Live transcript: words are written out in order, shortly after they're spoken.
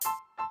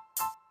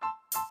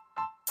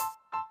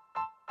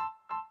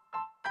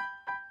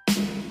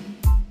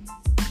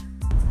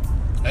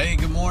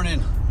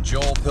morning.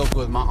 Joel Pilk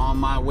with On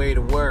My Way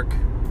to Work.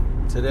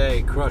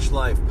 Today, Crush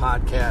Life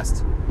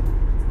podcast.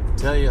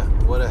 Tell you,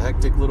 what a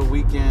hectic little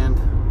weekend.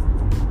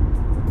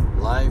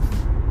 Life,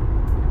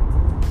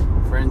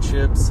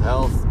 friendships,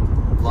 health,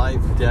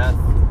 life, death,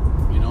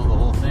 the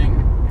whole thing.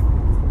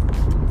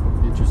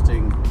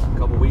 Interesting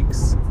couple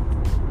weeks.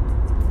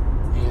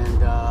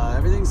 And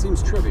everything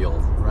seems trivial,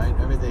 right?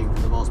 Everything,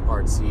 for the most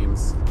part,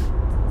 seems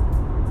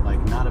like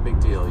not a big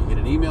deal. You get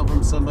an email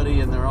from somebody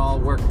and they're all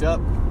worked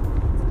up,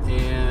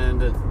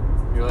 and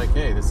you're like,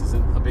 hey, this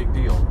isn't a big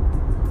deal.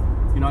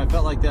 I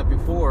felt like that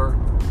before,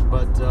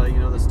 but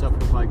the stuff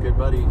with my good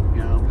buddy,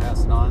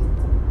 passing on,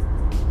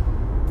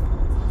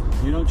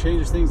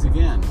 changes things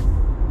again,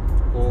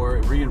 or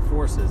it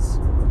reinforces.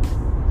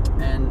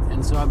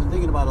 And so I've been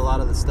thinking about a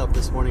lot of the stuff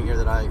this morning here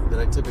that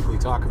I typically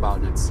talk about,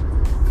 and it's,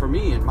 for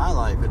me in my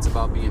life, it's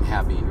about being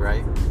happy,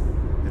 right?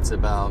 It's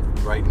about,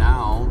 right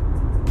now,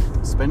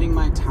 spending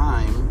my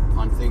time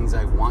on things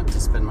I want to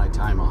spend my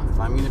time on. If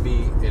I'm going to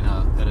be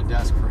at a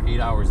desk for 8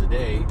 hours a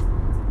day,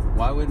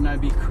 why wouldn't I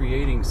be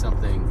creating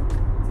something,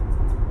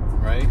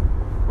 right?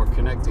 Or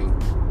connecting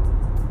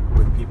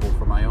with people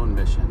for my own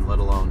mission, let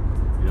alone,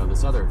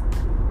 this other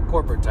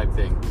corporate type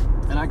thing.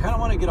 And I kind of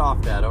want to get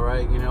off that, all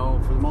right?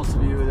 For the most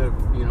of you that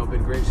have,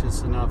 been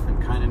gracious enough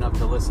and kind enough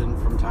to listen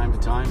from time to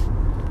time,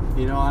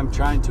 I'm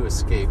trying to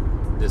escape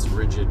this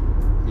rigid,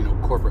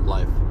 corporate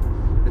life.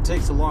 It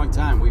takes a long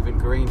time. We've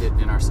ingrained it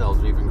in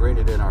ourselves. We've ingrained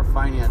it in our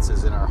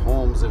finances, in our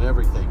homes, and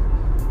everything.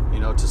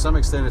 To some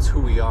extent, it's who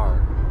we are,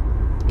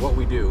 what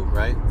we do,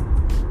 right?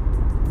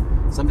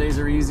 Some days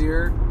are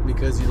easier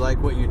because you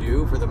like what you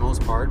do for the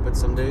most part, but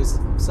some days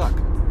suck.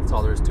 That's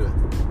all there is to it.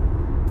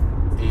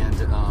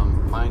 And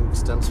mine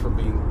stems from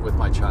being with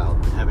my child,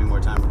 and having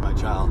more time with my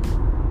child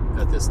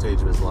at this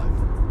stage of his life,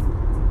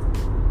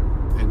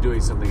 and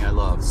doing something I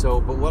love.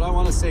 But what I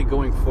want to say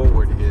going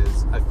forward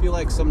is, I feel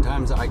like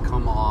sometimes I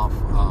come off,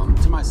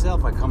 to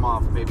myself, I come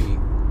off maybe,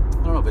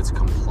 I don't know if it's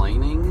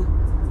complaining,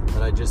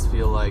 but I just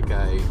feel like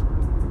I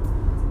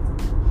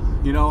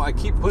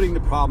keep putting the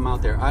problem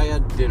out there. I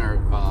had dinner,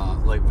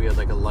 we had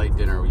a light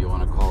dinner, you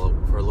want to call it,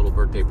 for a little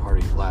birthday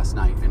party last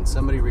night, and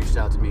somebody reached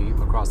out to me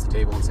across the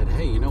table and said,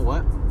 hey, you know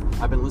what?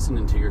 I've been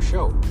listening to your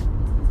show.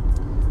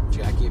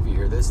 Jackie, if you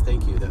hear this,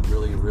 thank you. That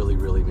really, really,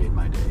 really made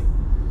my day.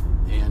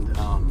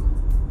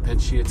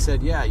 And she had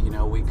said, yeah,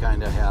 we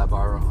kind of have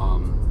our,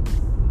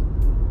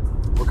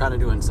 we're kind of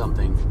doing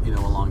something,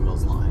 along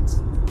those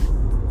lines.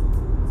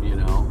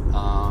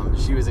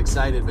 She was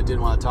excited but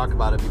didn't want to talk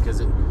about it because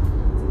it,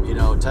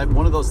 type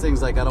one of those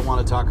things like, I don't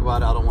want to talk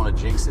about it, I don't want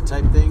to jinx it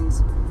type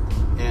things.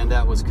 And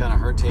that was kind of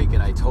her take,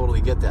 and I totally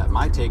get that.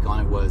 My take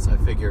on it was, I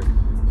figure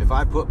if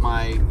I put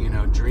my,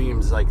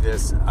 dreams like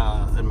this,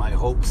 and my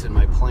hopes and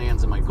my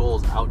plans and my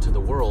goals out to the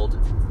world,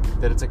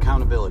 that it's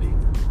accountability.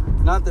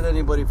 Not that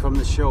anybody from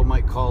the show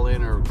might call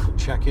in or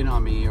check in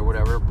on me or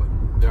whatever, but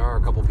there are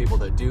a couple people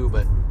that do,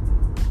 but,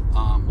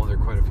 there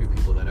are quite a few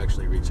people that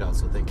actually reach out,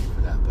 so thank you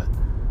for that. But,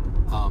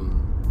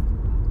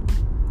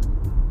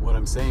 what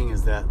I'm saying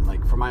is that,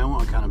 for my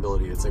own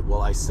accountability, it's like,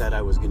 well, I said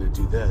I was going to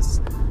do this,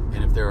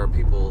 and if there are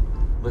people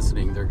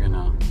listening,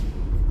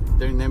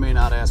 they may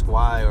not ask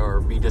why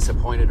or be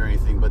disappointed or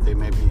anything, but they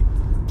maybe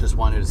just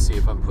wanted to see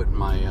if I'm putting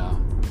my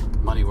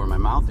money where my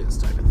mouth is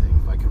type of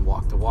thing, if I can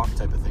walk the walk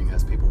type of thing,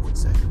 as people would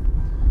say.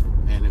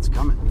 And it's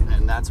coming,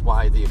 and that's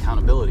why the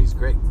accountability is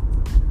great.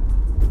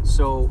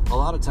 So a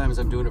lot of times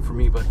I'm doing it for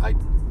me, but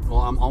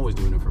I'm always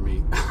doing it for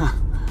me.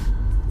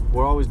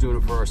 We're always doing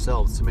it for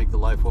ourselves to make the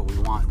life what we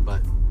want,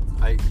 but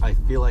I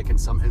feel like in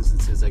some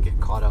instances I get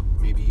caught up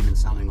maybe even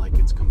sounding like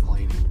it's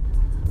complaining,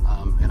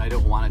 and I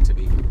don't want it to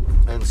be.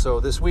 And so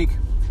this week,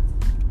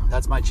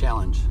 that's my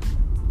challenge.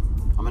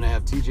 I'm going to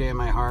have TJ in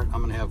my heart,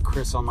 I'm going to have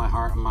Chris on my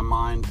heart and my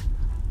mind,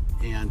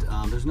 and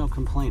there's no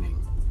complaining.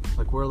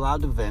 We're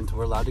allowed to vent,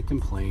 we're allowed to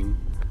complain,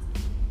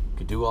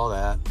 could do all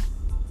that,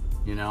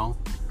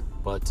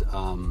 but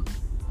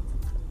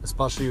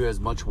especially as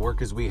much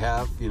work as we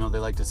have, they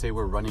like to say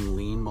we're running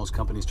lean. Most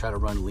companies try to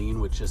run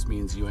lean, which just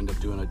means you end up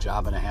doing a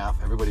job and a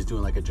half. Everybody's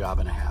doing a job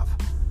and a half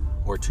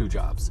or 2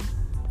 jobs.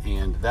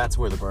 And that's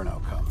where the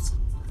burnout comes.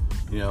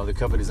 The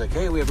company's like,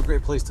 hey, we have a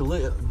great place to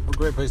live, a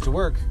great place to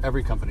work.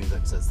 Every company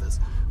that says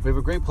this. We have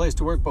a great place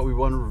to work, but we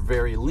run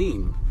very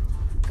lean.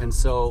 And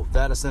so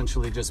that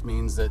essentially just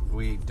means that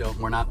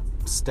we're not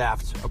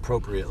staffed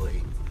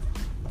appropriately,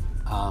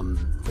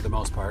 for the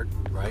most part,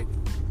 right?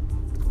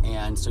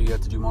 And so you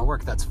have to do more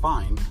work. That's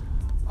fine.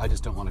 I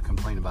just don't want to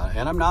complain about it.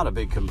 And I'm not a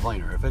big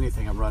complainer. If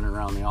anything, I'm running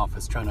around the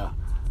office trying to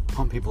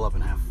pump people up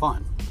and have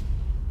fun.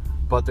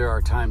 But there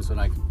are times when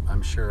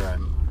I'm sure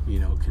I'm,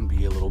 can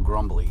be a little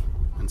grumbly.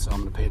 And so I'm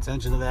going to pay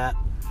attention to that,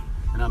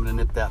 and I'm going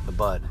to nip that in the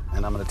bud.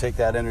 And I'm going to take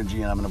that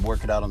energy and I'm going to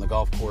work it out on the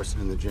golf course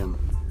and in the gym.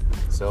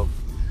 So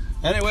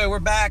anyway, we're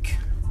back.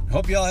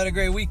 Hope you all had a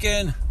great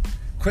weekend.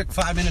 Quick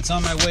 5 minutes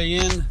on my way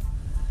in.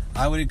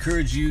 I would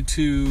encourage you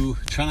to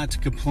try not to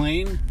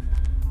complain.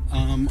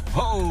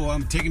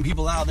 I'm taking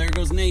people out. There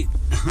goes Nate.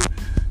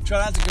 Try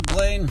not to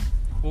complain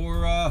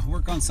or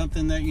work on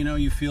something that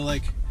you feel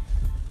like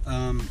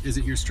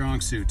isn't your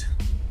strong suit.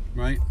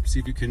 right? See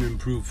if you can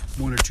improve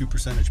 1 or 2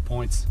 percentage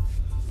points,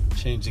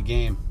 change the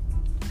game.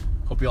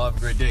 Hope you all have a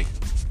great day.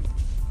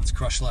 Let's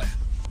crush life.